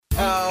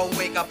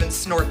up and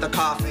snort the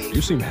coffee.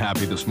 You seem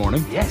happy this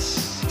morning.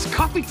 Yes, it's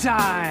coffee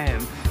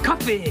time.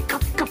 Coffee.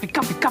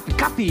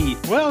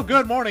 Well,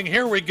 good morning.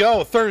 Here we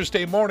go.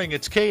 Thursday morning.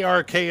 It's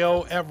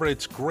KRKO,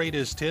 Everett's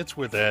Greatest Hits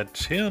with that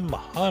Tim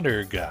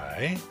Hunter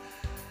guy.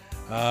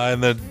 In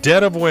the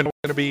dead of winter,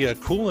 we're going to be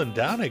cooling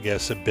down, I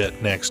guess, a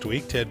bit next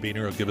week. Ted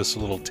Biener will give us a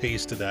little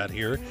taste of that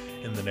here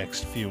in the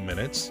next few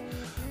minutes.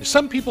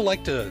 Some people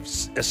like to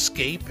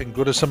escape and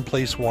go to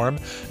someplace warm.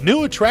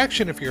 New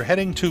attraction if you're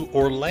heading to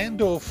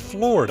Orlando,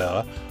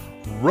 Florida,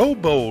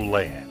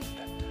 Roboland,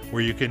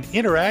 where you can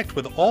interact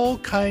with all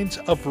kinds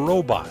of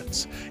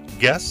robots.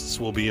 Guests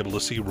will be able to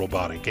see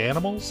robotic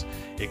animals,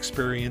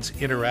 experience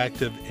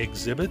interactive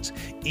exhibits,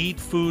 eat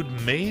food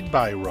made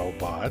by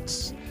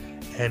robots,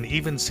 and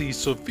even see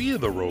Sophia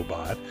the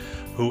robot,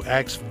 who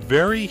acts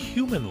very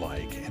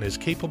human-like and is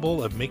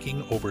capable of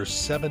making over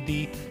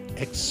 70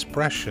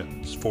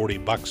 expressions.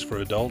 $40 for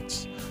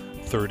adults,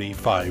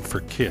 $35 for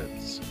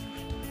kids.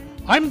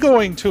 I'm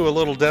going to a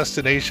little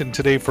destination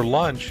today for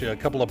lunch. A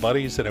couple of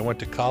buddies that I went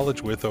to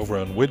college with over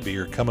on Whidbey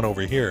are coming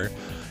over here,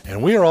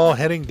 and we are all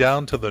heading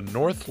down to the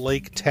North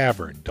Lake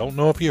Tavern. Don't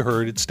know if you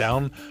heard, it's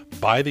down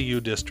by the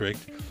U District.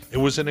 It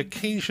was an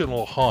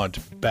occasional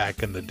haunt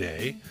back in the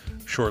day,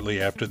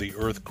 shortly after the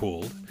earth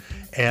cooled,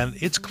 and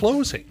it's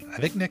closing. I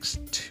think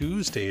next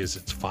Tuesday is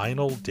its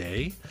final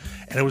day,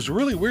 and it was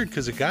really weird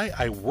because a guy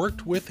I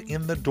worked with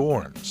in the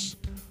dorms,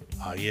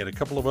 he had a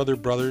couple of other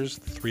brothers,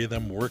 three of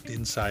them worked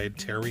inside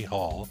Terry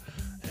Hall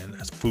and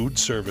food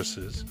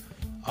services.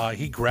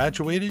 He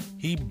graduated,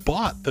 he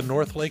bought the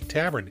North Lake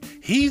Tavern.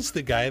 He's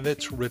the guy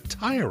that's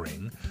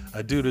retiring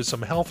due to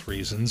some health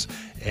reasons,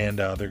 and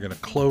they're going to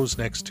close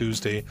next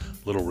Tuesday.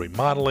 Little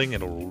remodeling,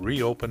 and it'll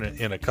reopen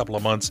in a couple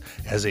of months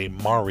as a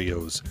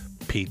Mario's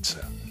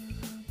Pizza.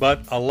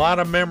 But a lot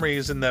of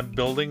memories in that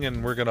building,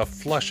 and we're going to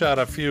flush out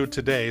a few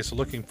today, so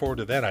looking forward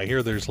to that. I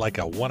hear there's like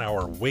a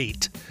 1-hour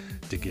wait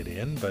to get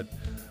in, but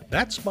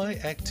that's my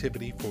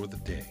activity for the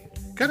day.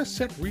 Got to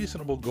set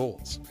reasonable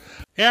goals.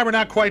 Yeah, we're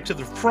not quite to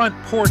the front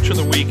porch of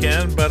the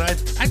weekend, but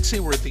I'd say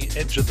we're at the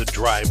edge of the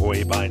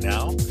driveway by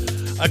now.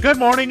 Good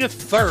morning, it's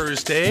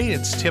Thursday.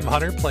 It's Tim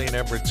Hunter playing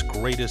Everett's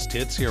Greatest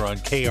Hits here on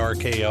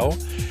KRKO.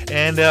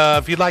 And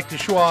if you'd like to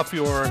show off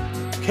your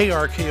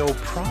KRKO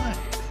pride,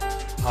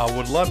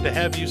 would love to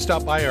have you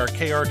stop by our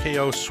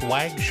KRKO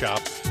swag shop.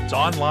 It's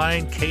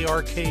online,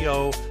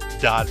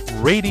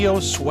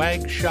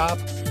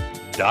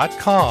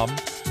 krko.radioswagshop.com.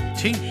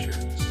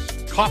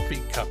 T-shirts,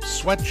 coffee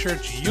cups,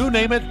 sweatshirts, you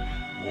name it,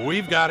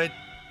 we've got it.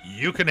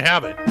 You can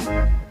have it.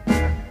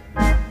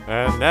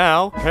 And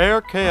now,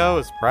 KRKO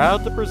is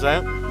proud to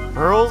present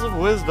Pearls of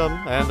Wisdom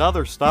and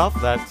other stuff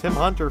that Tim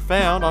Hunter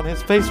found on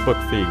his Facebook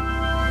feed.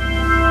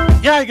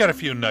 Yeah, I got a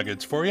few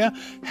nuggets for you.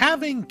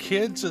 Having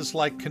kids is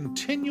like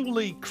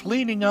continually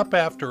cleaning up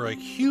after a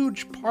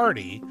huge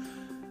party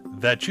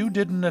that you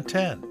didn't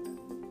attend.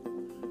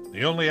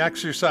 The only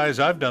exercise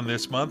I've done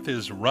this month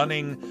is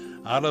running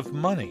out of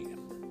money.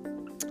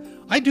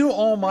 I do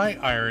all my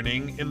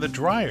ironing in the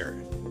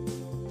dryer.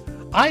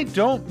 I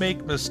don't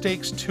make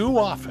mistakes too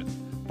often,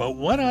 but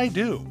when I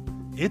do,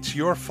 it's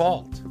your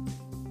fault.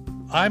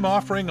 I'm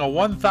offering a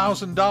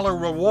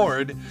 $1,000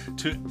 reward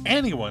to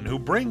anyone who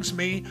brings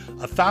me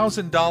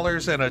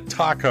 $1,000 and a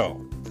taco.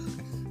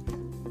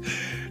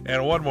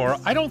 And one more,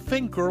 I don't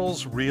think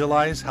girls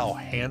realize how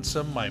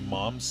handsome my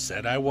mom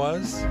said I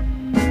was.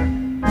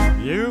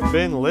 You've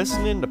been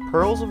listening to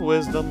Pearls of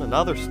Wisdom and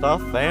other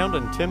stuff found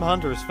in Tim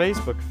Hunter's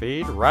Facebook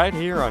feed right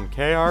here on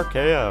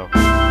KRKO.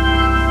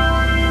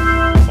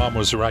 Mom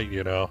was right,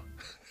 you know.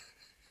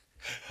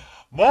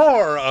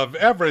 More of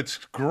Everett's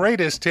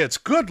Greatest Hits.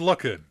 Good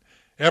looking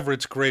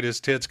Everett's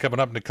Greatest Hits coming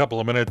up in a couple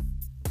of minutes.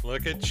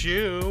 Look at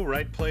you.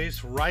 Right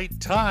place, right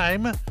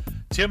time.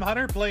 Tim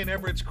Hunter playing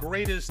Everett's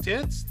Greatest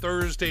Hits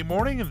Thursday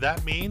morning, and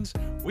that means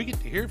we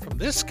get to hear from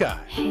this guy.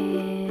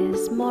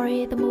 It's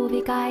Maury the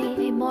movie guy.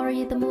 Hey,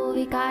 Maury the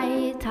movie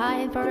guy.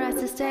 Time for us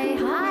to say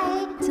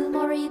hi to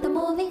Maury the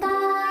movie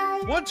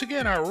guy. Once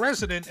again, our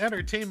resident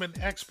entertainment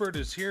expert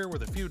is here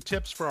with a few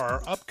tips for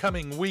our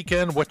upcoming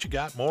weekend. What you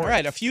got, Maury? All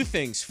right, a few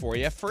things for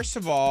you. First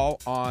of all,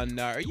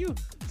 are you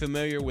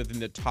familiar with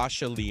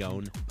Natasha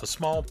Lyonne? A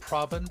small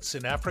province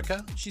in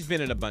Africa? She's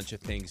been in a bunch of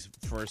things.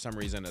 For some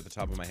reason, at the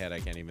top of my head, I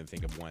can't even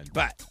think of one.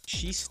 But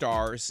she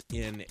stars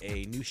in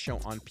a new show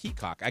on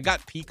Peacock. I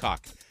got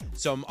Peacock,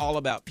 so I'm all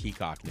about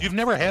Peacock now. You've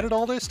never had it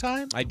all this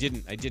time? I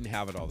didn't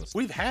have it all this time.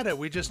 We've had it.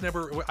 We just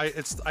never.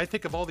 I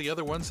think of all the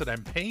other ones that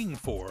I'm paying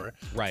for,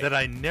 right, that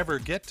I never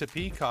get to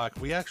Peacock.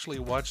 We actually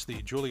watched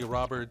the Julia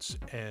Roberts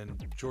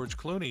and George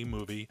Clooney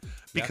movie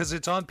because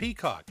it's on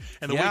Peacock.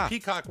 And the way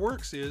Peacock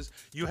works is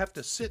you have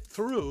to sit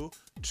through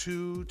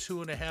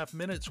 2.5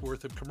 minutes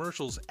worth of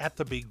commercials at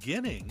the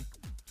beginning.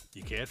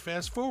 You can't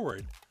fast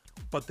forward.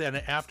 But then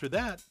after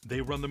that,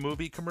 they run the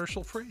movie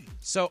commercial free.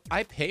 So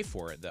I pay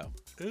for it, though.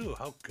 Ooh,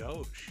 how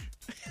gauche.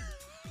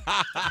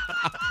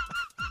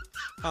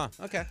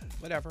 Okay,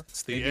 whatever.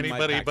 It's the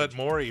Anybody But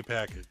Maury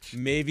package.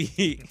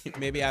 Maybe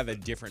I have a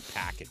different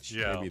package.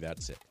 Yeah. Maybe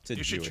that's it.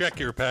 You should check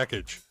your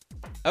package.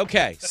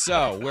 Okay,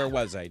 so where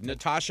was I?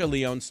 Natasha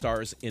Lyonne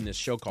stars in this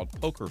show called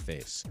Poker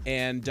Face.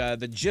 And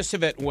the gist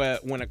of it,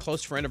 when a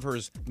close friend of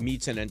hers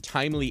meets an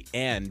untimely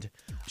end,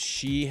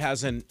 she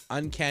has an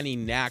uncanny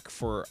knack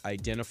for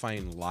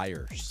identifying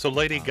liars. So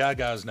Lady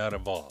Gaga's not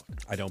involved?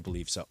 I don't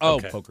believe so. Oh,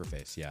 Okay. Poker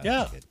Face, yeah.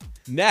 Yeah. That's good.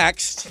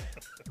 Next,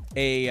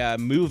 a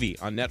movie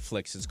on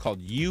Netflix. It's called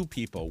You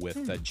People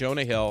with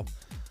Jonah Hill,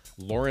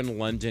 Lauren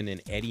London,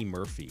 and Eddie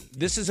Murphy.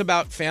 This is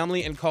about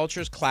family and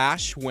cultures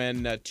clash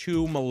when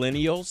two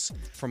millennials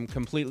from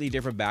completely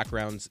different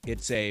backgrounds,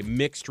 it's a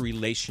mixed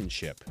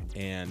relationship,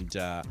 and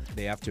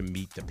they have to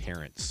meet the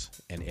parents,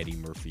 and Eddie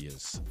Murphy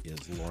is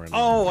Lauren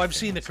Oh, London's I've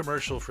seen the parents.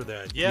 commercial for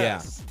that.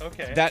 Yes. Yeah.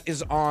 Okay. That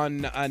is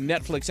on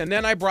Netflix. And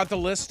then I brought the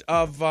list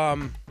of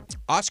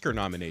Oscar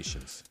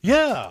nominations.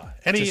 Yeah.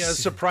 Any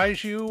Just-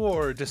 surprise you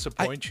or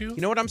disappoint you?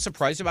 You know what I'm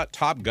surprised about?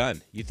 Top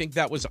Gun. You think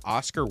that was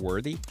Oscar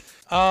worthy?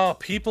 Oh,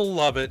 people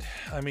love it.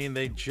 I mean,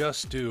 they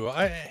just do.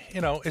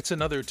 It's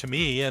to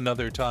me,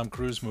 another Tom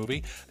Cruise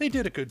movie. They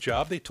did a good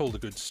job. They told a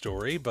good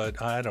story,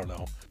 but I don't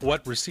know.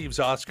 What receives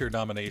Oscar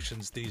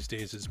nominations these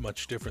days is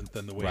much different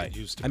than the way it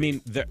used to be. I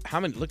mean,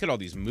 look at all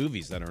these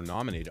movies that are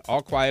nominated.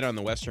 All Quiet on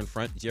the Western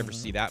Front. Did you ever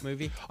see that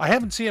movie? I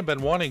haven't seen it,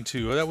 been wanting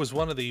to. That was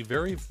one of the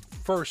very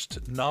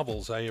first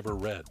novels I ever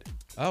read.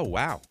 Oh,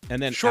 wow.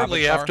 And then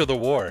Shortly Avatar. after the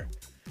war.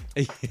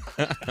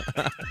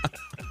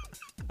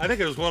 I think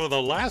it was one of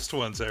the last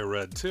ones I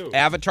read, too.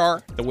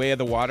 Avatar, The Way of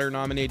the Water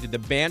nominated. The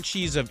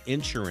Banshees of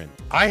Inisherin.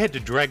 I had to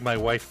drag my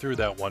wife through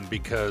that one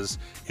because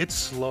it's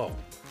slow.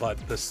 But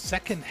the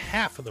second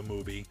half of the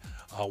movie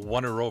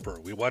won her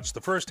over. We watched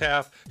the first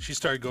half. She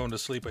started going to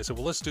sleep. I said,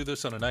 well, let's do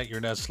this on a night you're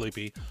not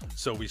sleepy.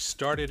 So we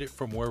started it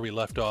from where we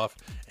left off,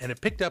 and it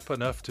picked up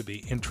enough to be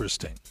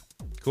interesting.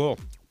 Cool.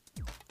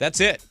 That's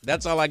it.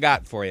 That's all I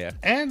got for you.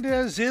 And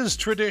as is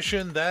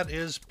tradition, that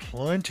is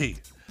plenty.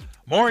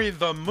 Maury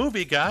the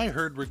Movie Guy,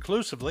 heard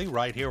reclusively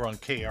right here on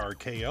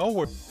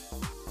KRKO.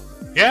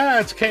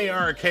 Yeah, it's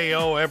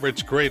KRKO,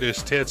 Everett's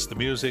Greatest Hits, the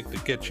music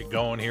that gets you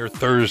going here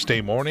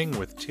Thursday morning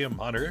with Tim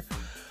Hunter.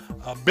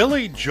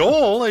 Billy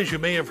Joel, as you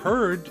may have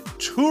heard,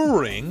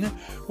 touring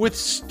with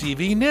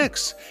Stevie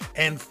Nicks.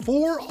 And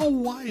for a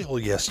while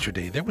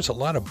yesterday, there was a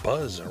lot of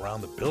buzz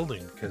around the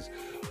building because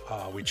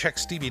we checked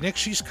Stevie Nicks.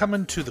 She's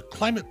coming to the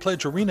Climate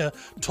Pledge Arena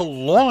to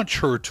launch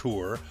her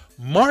tour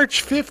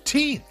March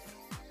 15th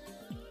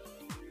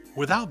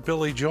without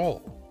Billy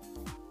Joel.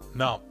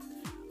 Now,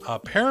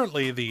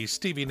 apparently the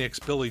Stevie Nicks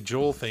Billy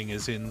Joel thing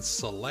is in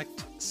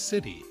select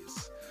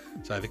cities.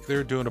 So I think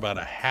they're doing about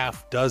a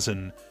half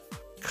dozen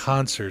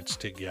concerts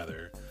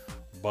together.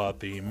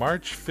 But the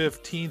March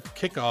 15th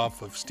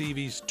kickoff of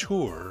Stevie's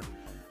tour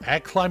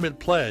at Climate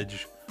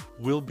Pledge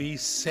will be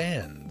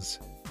sans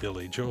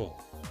Billy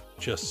Joel.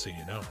 Just so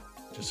you know.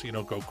 Just so you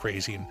don't go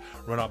crazy and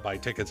run out buy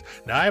tickets.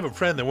 Now, I have a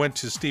friend that went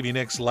to Stevie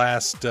Nicks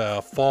last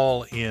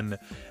fall in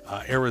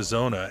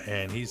Arizona,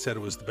 and he said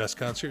it was the best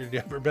concert he'd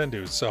ever been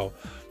to. So,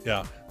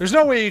 yeah, there's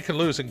no way you can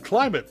lose. And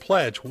Climate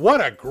Pledge,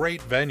 what a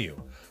great venue.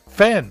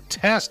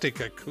 Fantastic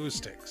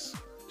acoustics.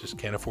 Just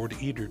can't afford to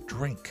eat or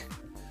drink.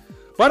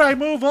 But I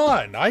move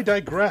on. I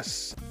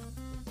digress.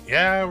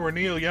 Yeah, where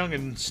Neil Young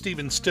and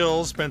Stephen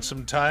Stills spent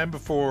some time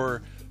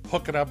before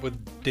hooking up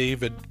with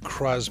David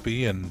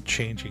Crosby and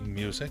changing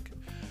music.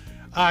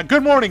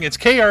 Good morning. It's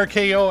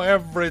KRKO,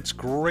 Everett's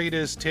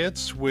Greatest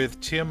Hits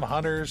with Tim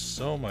Hunter.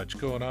 So much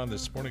going on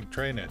this morning,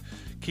 trying to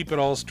keep it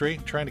all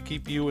straight, trying to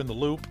keep you in the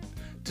loop.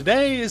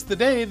 Today is the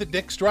day that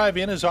Dick's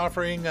Drive-In is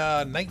offering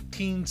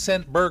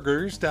 19-cent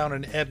burgers down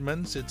in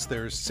Edmonds. It's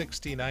their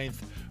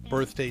 69th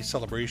birthday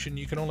celebration.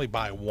 You can only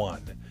buy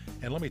one.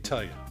 And let me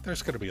tell you,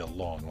 there's going to be a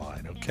long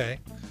line, okay?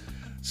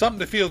 Something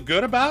to feel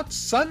good about?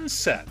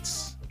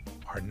 Sunsets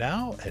are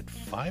now at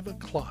 5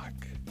 o'clock.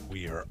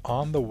 We are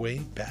on the way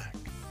back.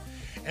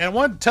 And I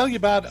want to tell you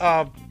about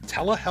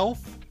telehealth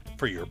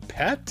for your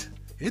pet.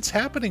 It's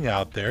happening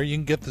out there. You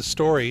can get the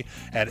story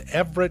at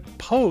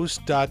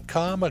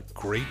everettpost.com, a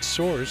great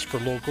source for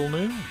local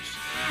news.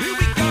 Here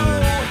we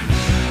go.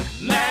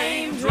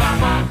 Name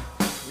dropper.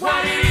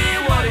 What it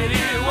is, what it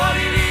is, what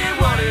it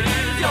is, what it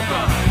is. Your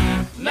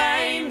brother.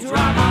 Name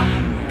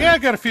dropper. Yeah, I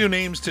got a few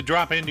names to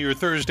drop into your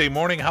Thursday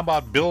morning. How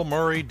about Bill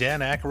Murray,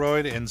 Dan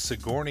Aykroyd, and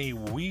Sigourney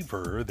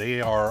Weaver?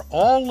 They are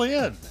all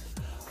in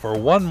for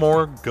one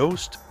more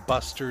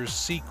Ghostbusters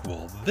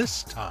sequel,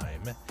 this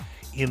time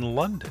in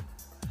London.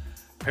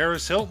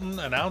 Paris Hilton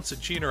announced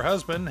that she and her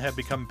husband have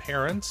become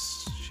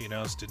parents. She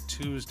announced it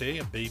Tuesday,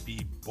 a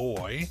baby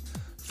boy,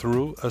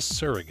 through a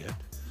surrogate.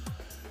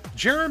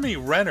 Jeremy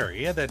Renner,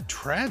 he had that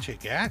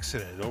tragic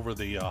accident over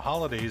the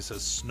holidays. A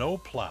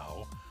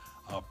snowplow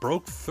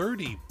broke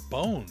 30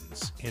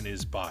 bones in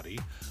his body.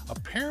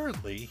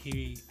 Apparently,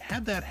 he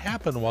had that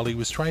happen while he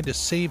was trying to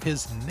save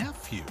his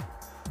nephew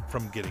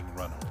from getting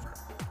run over.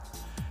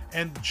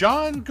 And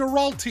John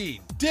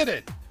Giralty did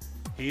it.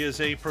 He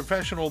is a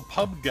professional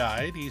pub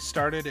guide. He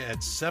started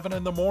at 7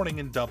 in the morning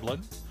in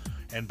Dublin,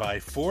 and by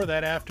 4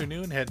 that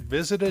afternoon had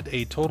visited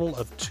a total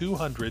of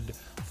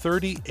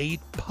 238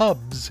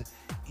 pubs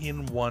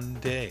in one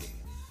day.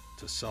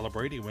 To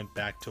celebrate, he went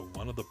back to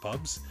one of the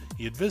pubs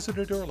He had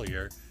visited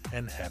earlier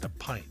and had a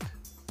pint.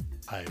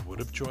 I would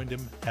have joined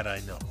him had I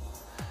known.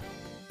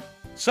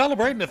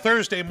 Celebrating a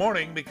Thursday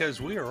morning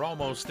because we are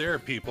almost there,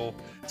 people.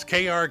 It's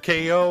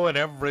KRKO and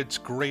Everett's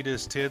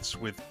Greatest Hits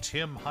with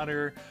Tim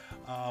Hunter.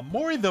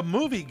 Maury the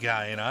Movie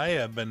Guy and I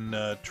have been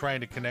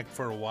trying to connect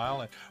for a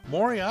while. And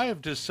Maury, I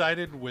have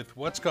decided with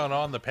what's gone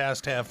on the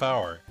past half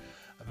hour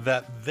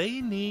that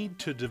they need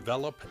to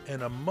develop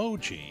an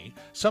emoji,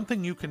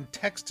 something you can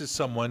text to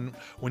someone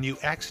when you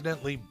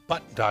accidentally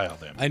butt dial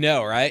them. I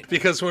know, right?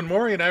 Because when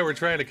Maury and I were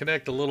trying to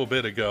connect a little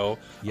bit ago,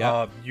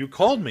 you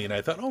called me, and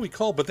I thought, oh, he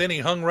called, but then he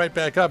hung right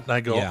back up, and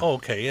I go, oh,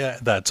 okay, yeah,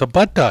 that's a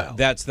butt dial.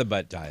 That's the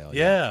butt dial.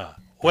 Yeah.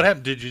 What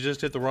happened? Did you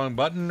just hit the wrong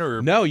button,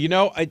 or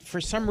no?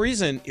 For some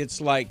reason, it's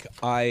like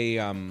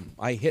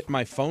I hit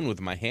my phone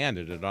with my hand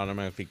and it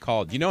automatically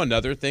called. You know,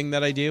 another thing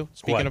that I do.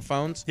 Speaking of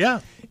phones,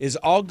 is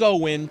I'll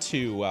go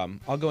into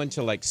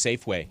like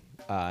Safeway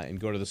and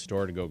go to the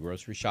store to go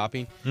grocery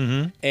shopping,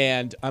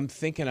 and I'm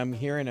thinking,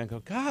 I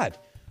go, God,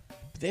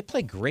 they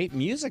play great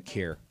music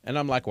here, and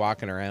I'm like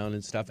walking around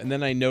and stuff, and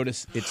then I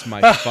notice it's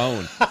my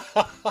phone.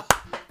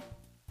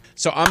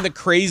 So I'm the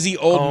crazy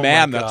old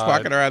man that's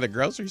walking around the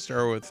grocery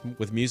store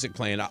with music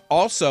playing.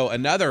 Also,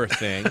 another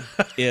thing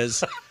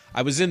is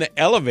I was in the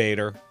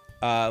elevator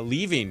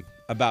leaving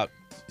about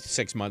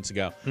 6 months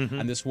ago,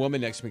 and this woman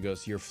next to me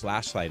goes, your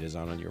flashlight is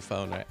on your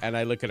phone. And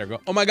I look at her and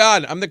go, oh, my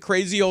God, I'm the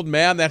crazy old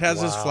man that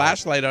has his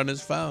flashlight on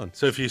his phone.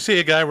 So if you see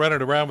a guy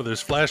running around with his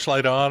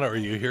flashlight on or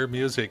you hear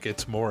music,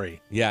 it's Maury.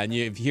 Yeah, and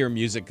you hear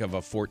music of a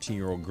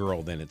 14-year-old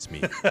girl, then it's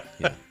me.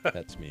 Yeah,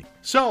 that's me.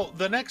 So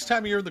the next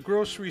time you're in the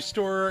grocery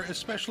store,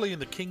 especially in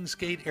the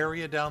Kingsgate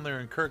area down there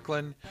in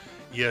Kirkland,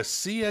 you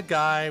see a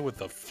guy with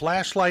a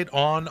flashlight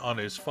on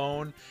his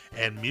phone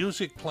and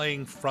music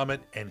playing from it,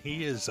 and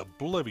he is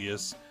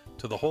oblivious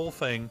to the whole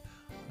thing,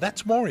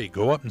 that's Maury.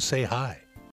 Go up and say hi.